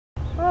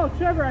Oh,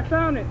 Trevor, I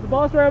found it. The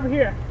ball's right over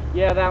here.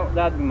 Yeah,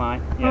 that'd be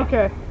mine. Yeah.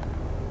 Okay.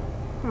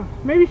 Huh.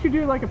 Maybe you should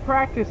do like a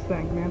practice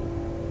thing, man.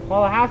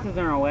 Well, the house is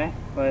in our way,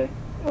 but...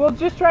 Well,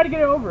 just try to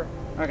get it over.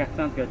 Okay,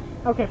 sounds good.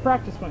 Okay,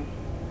 practice swing.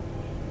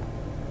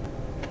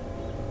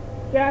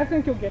 Yeah, I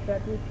think you'll get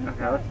that, dude.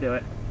 Okay, let's do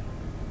it.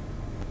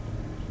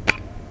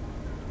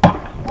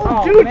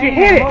 Oh, dude, man, you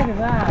hit it! Look at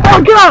that.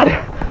 Oh, God!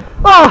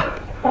 Oh!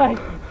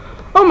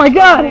 Oh, my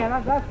God!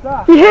 Man, that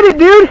sucks. You hit it,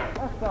 dude!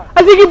 That sucks.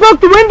 I think you broke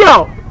the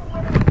window!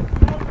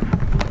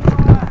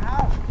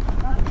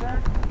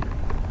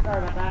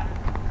 Sorry about that.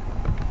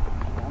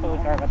 I'm really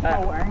sorry about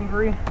that. So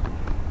angry.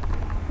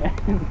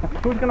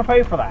 Who's gonna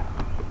pay for that?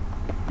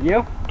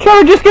 You?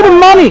 Trevor, just give him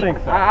money! I think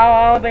so.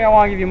 I don't think I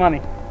want to give you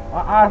money.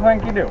 I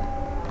think you do.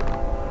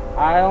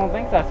 I don't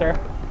think so, sir.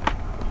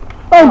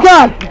 Oh,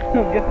 God!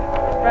 Get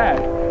bad.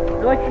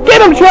 You're like,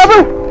 Get him,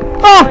 Trevor!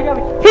 Oh!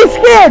 He's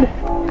scared!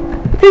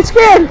 He's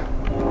scared!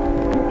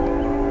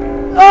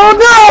 Oh,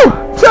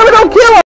 no! Trevor, don't kill him!